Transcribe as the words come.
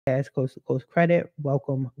As Coast to Coast Credit.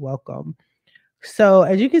 Welcome, welcome. So,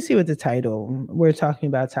 as you can see with the title, we're talking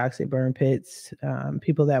about toxic burn pits,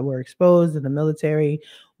 people that were exposed in the military.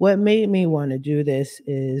 What made me want to do this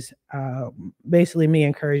is basically me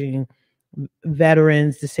encouraging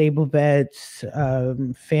veterans, disabled vets,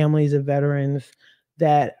 families of veterans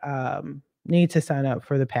that need to sign up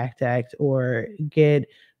for the PACT Act or get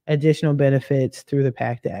additional benefits through the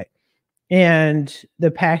PACT Act. And the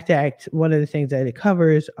PACT Act, one of the things that it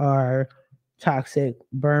covers are toxic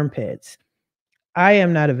burn pits. I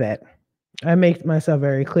am not a vet. I make myself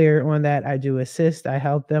very clear on that. I do assist. I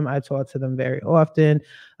help them. I talk to them very often.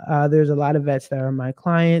 There's a lot of vets that are my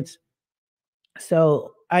clients.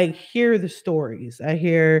 So I hear the stories. I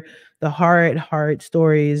hear the hard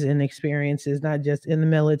stories and experiences, not just in the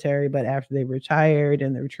military, but after they retired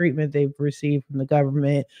and the treatment they've received from the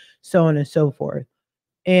government, so on and so forth.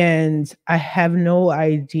 And I have no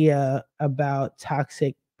idea about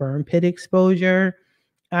toxic burn pit exposure.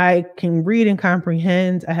 I can read and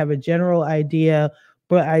comprehend. I have a general idea,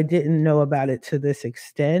 but I didn't know about it to this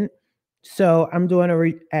extent. So I'm doing a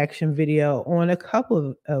reaction video on a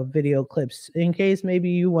couple of video clips in case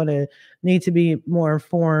maybe you need to be more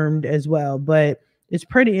informed as well. But it's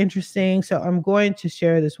pretty interesting. So I'm going to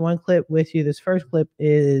share this one clip with you. This first clip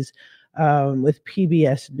is with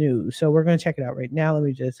PBS News. So we're going to check it out right now. Let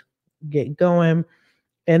me just get going,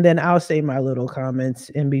 and then I'll say my little comments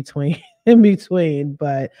in between.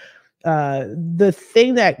 But the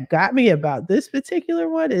thing that got me about this particular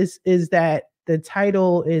one is that the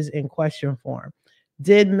title is in question form.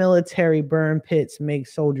 Did military burn pits make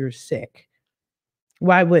soldiers sick?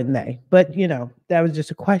 Why wouldn't they? But that was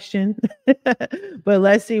just a question. But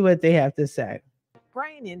let's see what they have to say.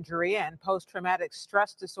 Brain injury and post-traumatic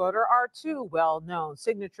stress disorder are two well-known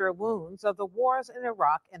signature wounds of the wars in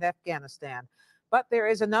Iraq and Afghanistan. But there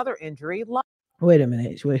is another injury. Wait a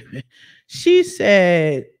minute.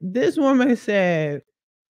 This woman said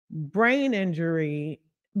brain injury,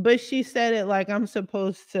 but she said it like I'm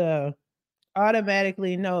supposed to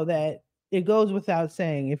automatically know that it goes without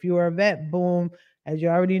saying. If you are a vet, boom, as you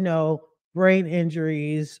already know, brain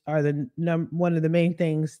injuries are one of the main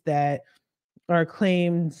things that are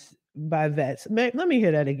claimed by vets. Let me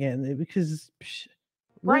hear that again, because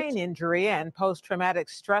brain injury and post-traumatic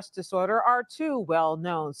stress disorder are two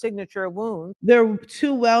well-known signature wounds. They're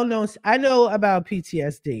two well-known. I know about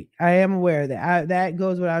PTSD. I am aware of that. That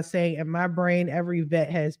goes without saying. In my brain, every vet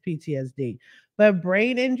has PTSD. But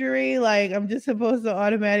brain injury, like I'm just supposed to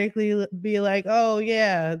automatically be like, oh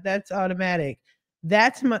yeah, that's automatic.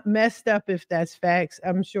 That's messed up if that's facts.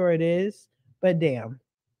 I'm sure it is, but damn.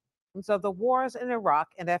 Of the wars in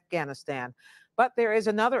Iraq and Afghanistan. But there is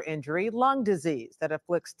another injury, lung disease, that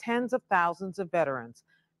afflicts tens of thousands of veterans.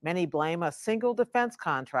 Many blame a single defense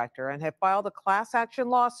contractor and have filed a class action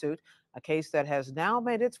lawsuit, a case that has now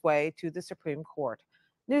made its way to the Supreme Court.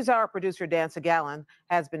 NewsHour producer Dan Segalin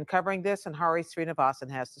has been covering this, and Hari Srinivasan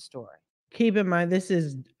has the story. Keep in mind, this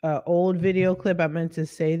is an old video clip. I meant to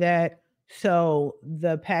say that. So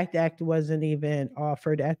the PACT Act wasn't even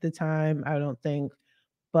offered at the time, I don't think.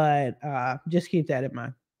 But just keep that in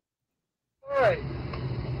mind. All right.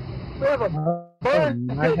 We have a burn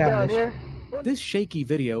pit down here. This shaky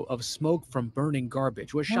video of smoke from burning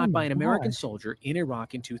garbage was shot by an American soldier in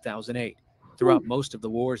Iraq in 2008. Throughout most of the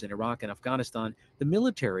wars in Iraq and Afghanistan, the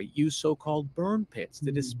military used so-called burn pits to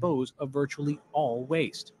dispose of virtually all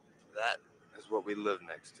waste. That is what we live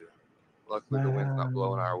next to. Luckily, the wind's not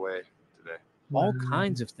blowing our way today. All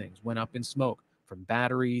kinds of things went up in smoke, from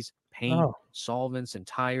batteries, paint, solvents, and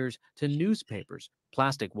tires to newspapers,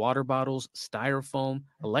 plastic water bottles, styrofoam,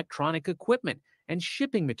 electronic equipment, and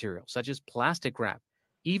shipping material such as plastic wrap.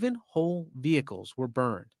 Even whole vehicles were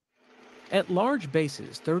burned. At large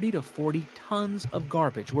bases, 30 to 40 tons of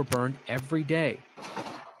garbage were burned every day.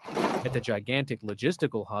 At the gigantic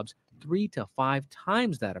logistical hubs, 3 to 5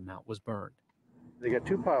 times that amount was burned. They got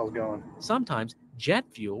two piles going. Sometimes jet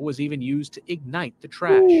fuel was even used to ignite the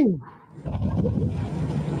trash.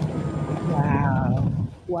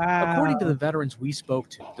 Wow. According to the veterans we spoke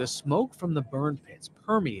to, the smoke from the burn pits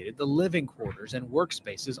permeated the living quarters and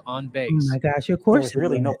workspaces on base. Oh my gosh, of course. There was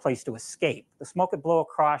really no place to escape. The smoke would blow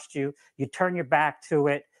across you. You turn your back to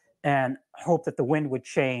it and hope that the wind would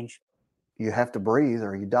change. You have to breathe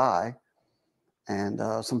or you die. And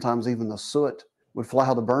sometimes even the soot would fly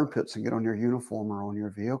out of the burn pits and get on your uniform or on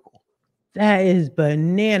your vehicle. That is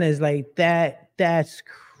bananas. Like that's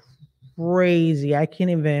crazy. I can't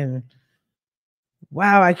even.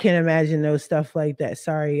 Wow, I can't imagine no stuff like that.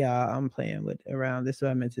 Sorry, y'all. I'm playing around. This is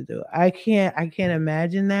what I meant to do. I can't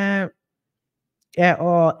imagine that at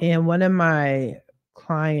all. And one of my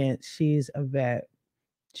clients, she's a vet,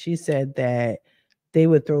 she said that they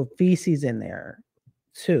would throw feces in there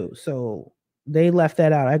too. So they left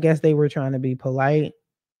that out. I guess they were trying to be polite,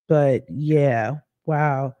 but yeah,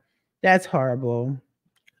 wow, that's horrible.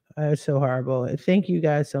 That's so horrible. Thank you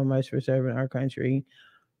guys so much for serving our country.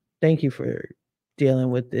 Thank you for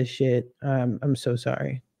dealing with this shit. I'm so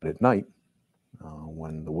sorry. At night,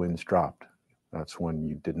 when the winds dropped, that's when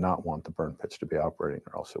you did not want the burn pits to be operating,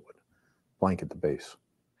 or else it would blanket the base.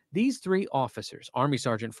 These three officers, Army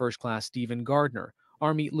Sergeant First Class Stephen Gardner,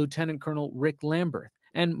 Army Lieutenant Colonel Rick Lamberth,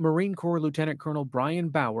 and Marine Corps Lieutenant Colonel Brian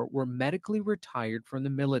Bauer, were medically retired from the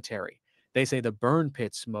military. They say the burn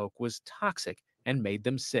pit smoke was toxic and made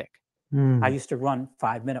them sick. I used to run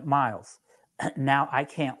 5-minute miles. Now I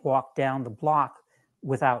can't walk down the block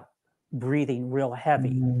without breathing real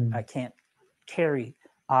heavy. I can't carry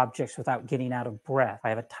objects without getting out of breath. I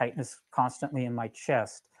have a tightness constantly in my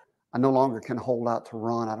chest. I no longer can hold out to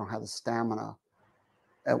run. I don't have the stamina.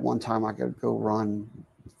 At one time, I could go run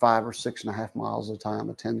 5 or 6.5 miles at a time,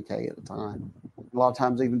 a 10K at a time. A lot of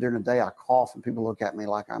times, even during the day, I cough and people look at me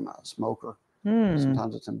like I'm a smoker.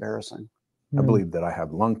 Sometimes it's embarrassing. I believe that I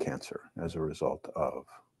have lung cancer as a result of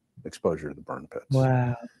exposure to the burn pits.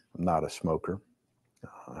 Wow. I'm not a smoker.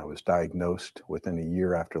 I was diagnosed within a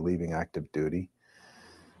year after leaving active duty,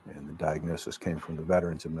 and the diagnosis came from the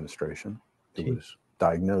Veterans Administration. It was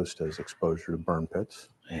diagnosed as exposure to burn pits,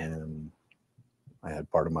 and I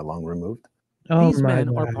had part of my lung removed. These men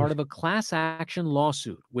are part of a class action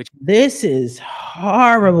lawsuit, which this is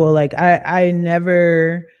horrible. Like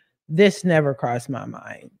this never crossed my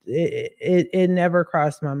mind. It never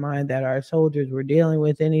crossed my mind that our soldiers were dealing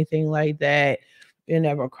with anything like that. It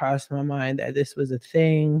never crossed my mind that this was a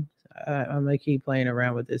thing. I'm gonna keep playing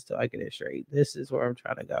around with this till I get it straight. This is where I'm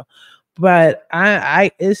trying to go. But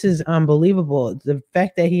this is unbelievable. The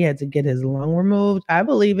fact that he had to get his lung removed, I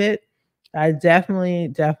believe it. I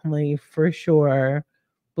definitely for sure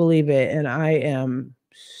believe it. And I am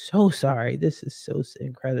so sorry. This is so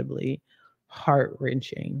incredibly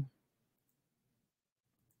heart-wrenching.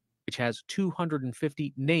 Which has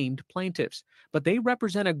 250 named plaintiffs, but they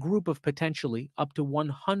represent a group of potentially up to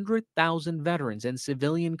 100,000 veterans and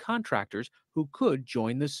civilian contractors who could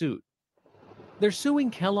join the suit. They're suing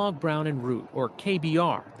Kellogg Brown and Root, or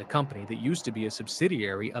KBR, the company that used to be a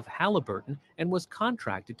subsidiary of Halliburton and was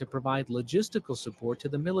contracted to provide logistical support to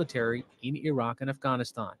the military in Iraq and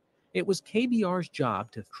Afghanistan. It was KBR's job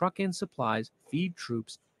to truck in supplies, feed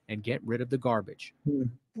troops, and get rid of the garbage.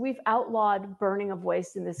 We've outlawed burning of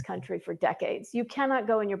waste in this country for decades. You cannot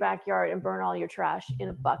go in your backyard and burn all your trash in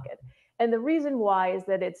a bucket. And the reason why is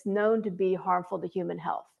that it's known to be harmful to human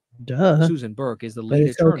health. Duh. Susan Burke is the lead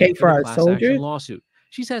attorney for the class action lawsuit.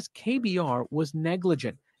 She says KBR was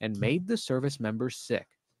negligent and made the service members sick.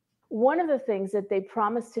 One of the things that they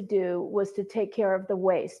promised to do was to take care of the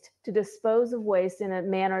waste, to dispose of waste in a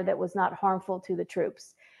manner that was not harmful to the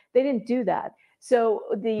troops. They didn't do that. So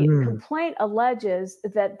the complaint alleges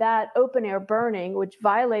that open air burning, which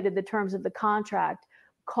violated the terms of the contract,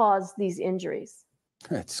 caused these injuries.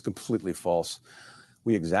 It's completely false.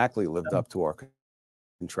 We exactly lived up to our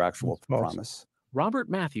contractual promise. Robert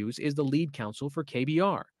Matthews is the lead counsel for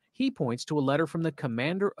KBR. He points to a letter from the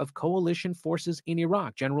commander of coalition forces in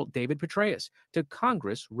Iraq, General David Petraeus, to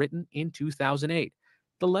Congress written in 2008.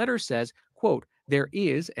 The letter says, quote, "There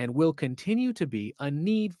is and will continue to be a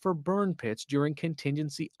need for burn pits during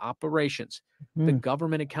contingency operations." The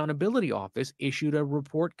Government Accountability Office issued a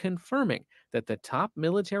report confirming that the top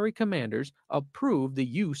military commanders approved the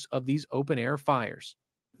use of these open-air fires.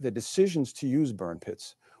 The decisions to use burn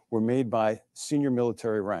pits were made by senior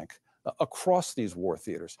military rank across these war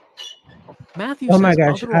theaters. Matthews oh my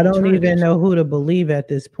gosh, I don't even know who to believe at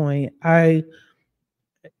this point.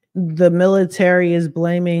 The military is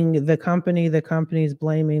blaming the company is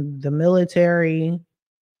blaming the military.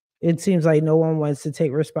 It seems like no one wants to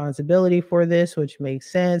take responsibility for this, which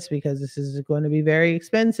makes sense because this is going to be very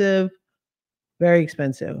expensive. Very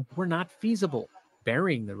expensive. Were not feasible.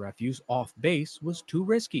 Burying the refuse off base was too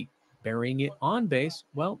risky. Burying it on base,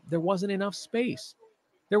 well, there wasn't enough space.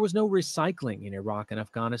 There was no recycling in Iraq and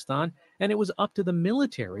Afghanistan, and it was up to the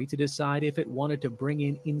military to decide if it wanted to bring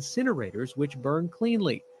in incinerators which burn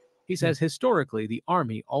cleanly. He says historically, the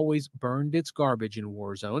Army always burned its garbage in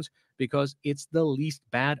war zones because it's the least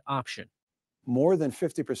bad option. More than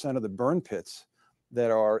 50% of the burn pits that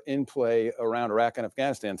are in play around Iraq and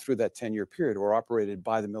Afghanistan through that 10-year period were operated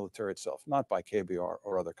by the military itself, not by KBR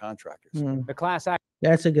or other contractors. The class action.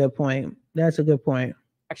 That's a good point. That's a good point.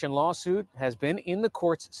 Action lawsuit has been in the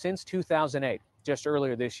courts since 2008. Just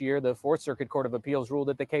earlier this year, the Fourth Circuit Court of Appeals ruled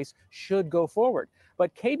that the case should go forward.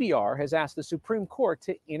 But KBR has asked the Supreme Court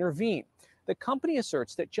to intervene. The company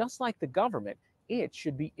asserts that just like the government, it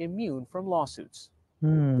should be immune from lawsuits.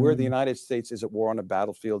 Where the United States is at war on a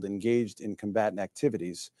battlefield, engaged in combatant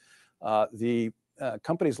activities,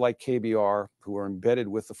 companies like KBR, who are embedded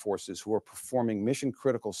with the forces, who are performing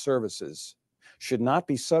mission-critical services, should not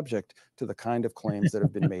be subject to the kind of claims that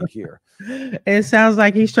have been made here. It sounds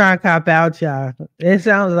like he's trying to cop out, y'all. It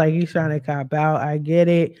sounds like he's trying to cop out. I get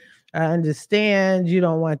it. I understand you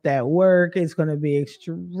don't want that work. It's going to be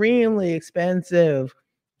extremely expensive.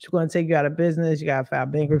 It's going to take you out of business. You got to file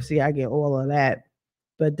bankruptcy. I get all of that.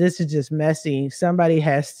 But this is just messy. Somebody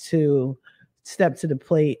has to step to the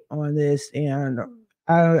plate on this. And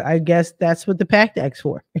I guess that's what the PACT Act's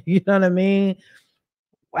for. You know what I mean?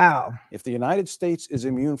 Wow. If the United States is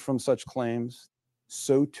immune from such claims,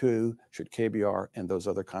 so too should KBR and those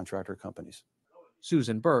other contractor companies.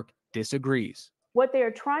 Susan Burke disagrees. What they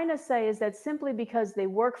are trying to say is that simply because they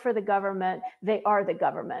work for the government, they are the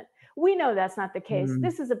government. We know that's not the case.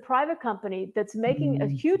 This is a private company that's making a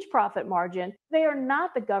huge profit margin. They are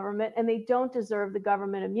not the government, and they don't deserve the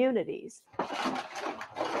government immunities.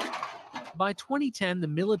 By 2010, the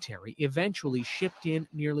military eventually shipped in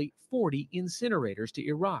nearly 40 incinerators to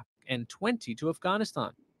Iraq and 20 to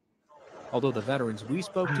Afghanistan. Although the veterans we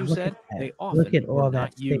spoke to said they often were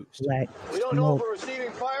not used. We don't know if we're receiving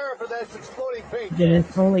fire or that's exploding paint. Then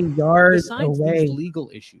it's only yards Besides away. these legal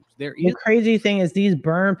issues, there The is crazy thing is these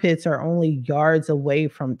burn pits are only yards away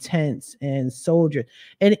from tents and soldiers.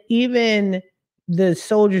 And even the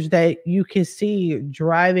soldiers that you can see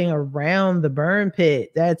driving around the burn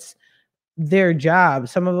pit, that's their job.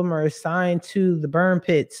 Some of them are assigned to the burn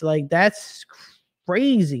pits. Like, that's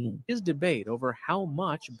crazy. is debate over how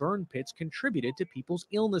much burn pits contributed to people's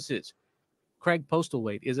illnesses. Craig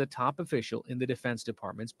Postlethwaite is a top official in the Defense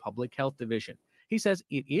Department's Public Health Division. He says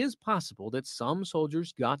it is possible that some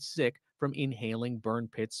soldiers got sick from inhaling burn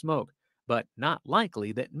pit smoke, but not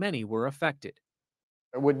likely that many were affected.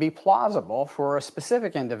 It would be plausible for a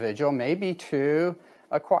specific individual maybe to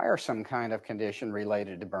acquire some kind of condition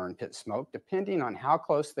related to burn pit smoke, depending on how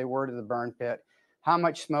close they were to the burn pit, how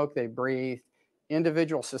much smoke they breathed,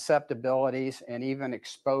 individual susceptibilities, and even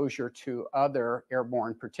exposure to other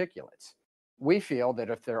airborne particulates. We feel that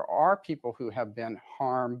if there are people who have been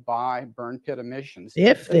harmed by burn pit emissions,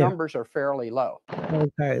 the numbers are fairly low.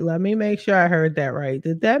 Okay, let me make sure I heard that right.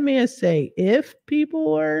 Did that man say if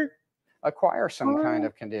people were acquire some kind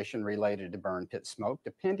of condition related to burn pit smoke,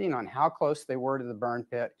 depending on how close they were to the burn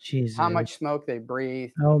pit, how much smoke they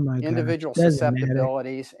breathe, individual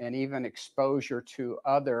susceptibilities, and even exposure to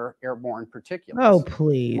other airborne particulates. Oh,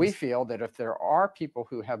 please. We feel that if there are people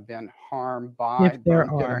who have been harmed by burn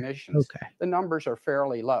pit emissions, the numbers are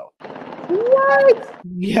fairly low. What?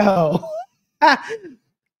 Yo,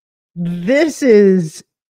 this is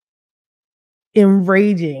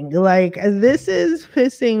enraging. Like, this is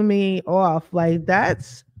pissing me off. Like,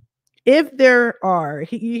 that's if there are,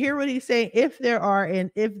 you hear what he's saying, if there are, and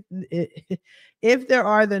if there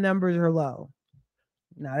are, the numbers are low.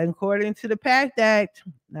 Not according to the PACT Act,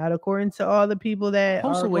 not according to all the people that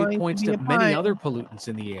Postlethwaite points to many other pollutants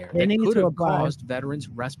in the air that could have caused veterans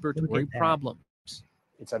respiratory problems.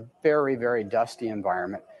 It's a very, very dusty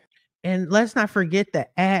environment. And let's not forget the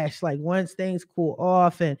ash. Like, once things cool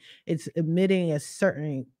off and it's emitting a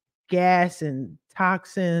certain gas and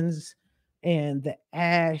toxins, and the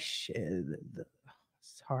ash,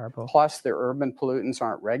 it's horrible. Plus, their urban pollutants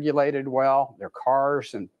aren't regulated well. Their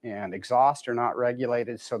cars and exhaust are not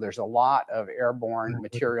regulated. So there's a lot of airborne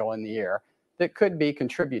material in the air that could be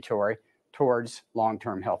contributory towards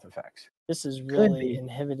long-term health effects. This is really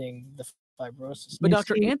inhibiting the fibrosis. But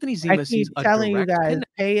Dr. Anthony Zima sees a telling you guys,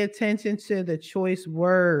 pay attention to the choice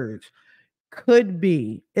words. Could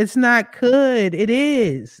be. It's not could. It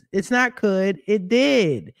is. It's not could. It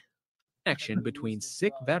did. Connection between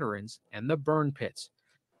sick veterans and the burn pits.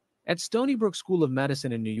 At Stony Brook School of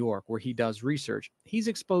Medicine in New York, where he does research, he's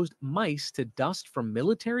exposed mice to dust from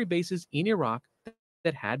military bases in Iraq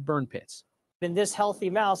that had burn pits. In this healthy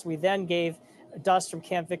mouse, we then gave dust from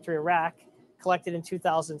Camp Victory, Iraq, collected in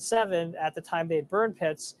 2007 at the time they had burn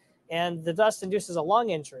pits, and the dust induces a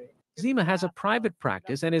lung injury. Zima has a private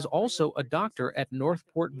practice and is also a doctor at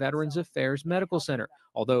Northport Veterans Affairs Medical Center,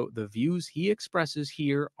 although the views he expresses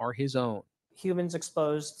here are his own. Humans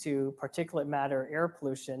exposed to particulate matter air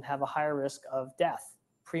pollution have a higher risk of death,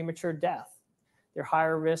 premature death. There are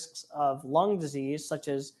higher risks of lung disease, such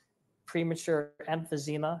as premature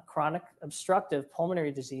emphysema, chronic obstructive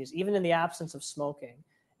pulmonary disease, even in the absence of smoking,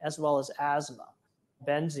 as well as asthma.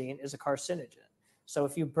 Benzene is a carcinogen. So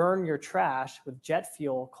if you burn your trash with jet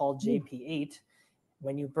fuel called JP8,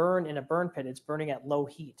 when you burn in a burn pit, it's burning at low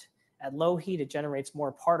heat. At low heat, it generates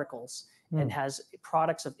more particles, and has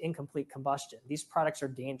products of incomplete combustion. These products are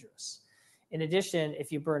dangerous. In addition,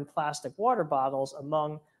 if you burn plastic water bottles,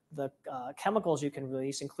 among the chemicals you can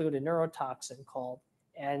release include a neurotoxin called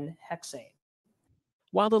N-hexane.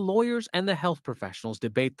 While the lawyers and the health professionals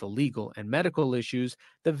debate the legal and medical issues,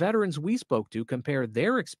 the veterans we spoke to compare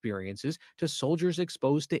their experiences to soldiers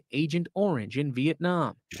exposed to Agent Orange in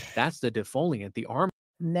Vietnam. That's the defoliant the Army.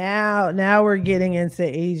 Now we're getting into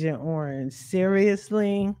Agent Orange.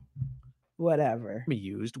 Seriously? Whatever.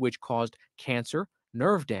 Used, which caused cancer,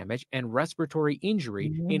 nerve damage, and respiratory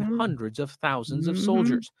injury in hundreds of thousands of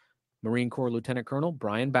soldiers. Marine Corps Lieutenant Colonel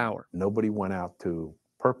Brian Bauer. Nobody went out to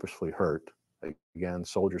purposely hurt, again,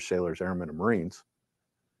 soldiers, sailors, airmen, and Marines.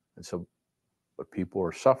 And so, but people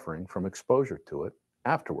are suffering from exposure to it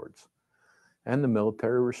afterwards. And the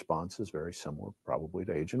military response is very similar, probably,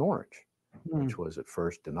 to Agent Orange, which was at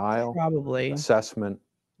first denial, assessment.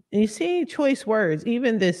 You see, choice words.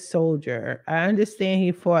 Even this soldier, I understand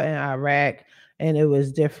he fought in Iraq and it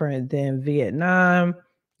was different than Vietnam,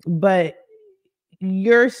 but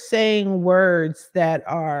you're saying words that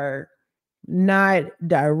are not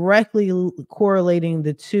directly correlating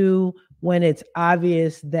the two when it's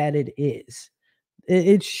obvious that it is.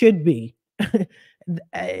 It should be.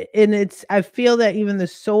 And I feel that even the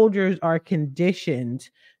soldiers are conditioned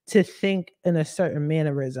to think in a certain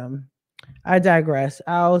mannerism. I digress.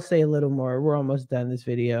 I'll say a little more. We're almost done this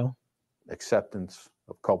video. Acceptance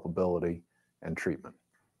of culpability and treatment.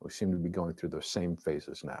 We seem to be going through those same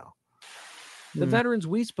phases now. The veterans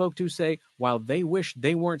we spoke to say while they wish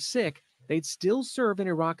they weren't sick, they'd still serve in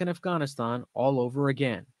Iraq and Afghanistan all over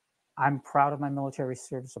again. I'm proud of my military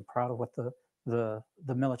service. I'm proud of what the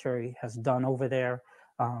military has done over there.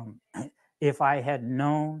 If I had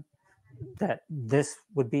known that this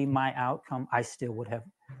would be my outcome, I still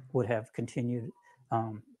would have continued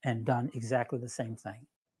and done exactly the same thing.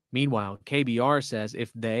 Meanwhile, KBR says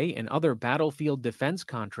if they and other battlefield defense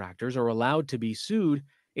contractors are allowed to be sued,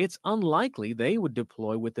 it's unlikely they would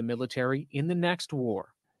deploy with the military in the next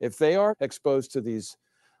war. If they are exposed to these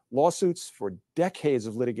lawsuits for decades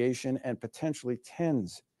of litigation and potentially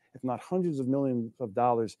tens, if not hundreds of millions of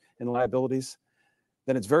dollars in liabilities,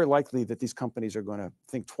 then it's very likely that these companies are going to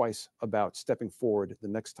think twice about stepping forward the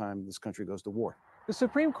next time this country goes to war. The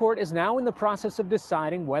Supreme Court is now in the process of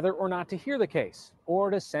deciding whether or not to hear the case or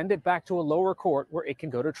to send it back to a lower court where it can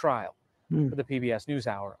go to trial. For the PBS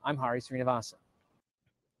NewsHour, I'm Hari Srinivasan.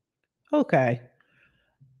 Okay.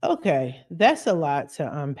 That's a lot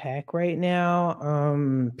to unpack right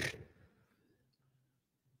now.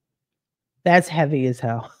 That's heavy as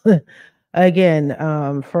hell. Again,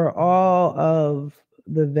 for all of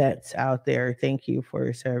the vets out there, thank you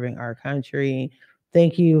for serving our country.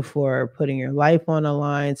 Thank you for putting your life on the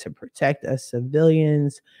line to protect us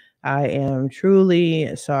civilians. I am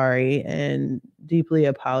truly sorry and deeply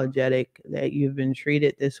apologetic that you've been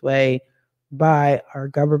treated this way by our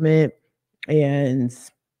government. And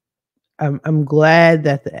I'm glad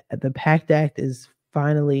that the PACT Act is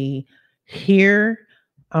finally here.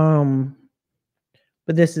 But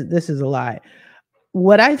this is a lot.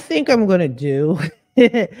 What I think I'm going to do,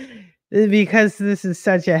 because this is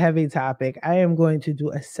such a heavy topic, I am going to do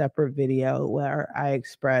a separate video where I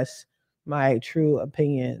express my true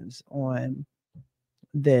opinions on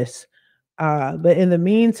this. But in the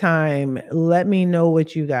meantime, let me know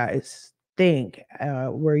what you guys think.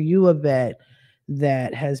 Were you a vet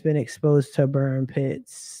that has been exposed to burn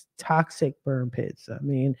pits, toxic burn pits? I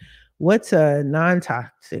mean, what's a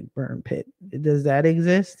non-toxic burn pit? Does that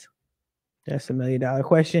exist? That's $1 million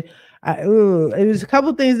question. It was a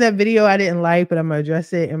couple things that video I didn't like, but I'm gonna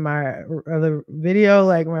address it in my other video,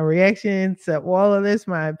 like my reaction to all of this,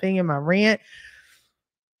 my opinion, my rant.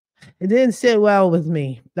 It didn't sit well with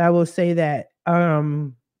me. I will say that.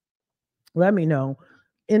 Let me know.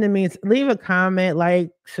 In the meantime, leave a comment, like,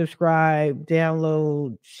 subscribe,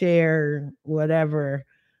 download, share, whatever.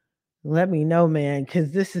 Let me know, man,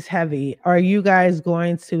 because this is heavy. Are you guys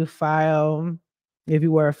going to file? If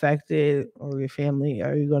you were affected or your family,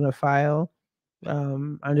 are you going to file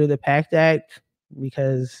under the PACT Act?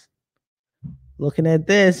 Because looking at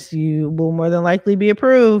this, you will more than likely be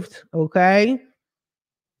approved. Okay.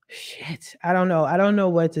 Shit. I don't know. I don't know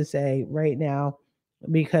what to say right now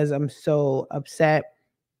because I'm so upset.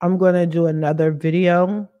 I'm going to do another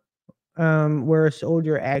video where a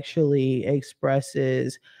soldier actually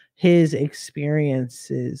expresses his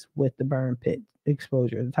experiences with the burn pit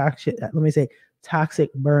exposure,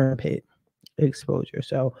 toxic burn pit exposure.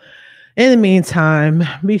 So in the meantime,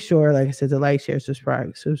 be sure, like I said, to like, share,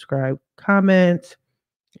 subscribe, comment,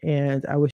 and I wish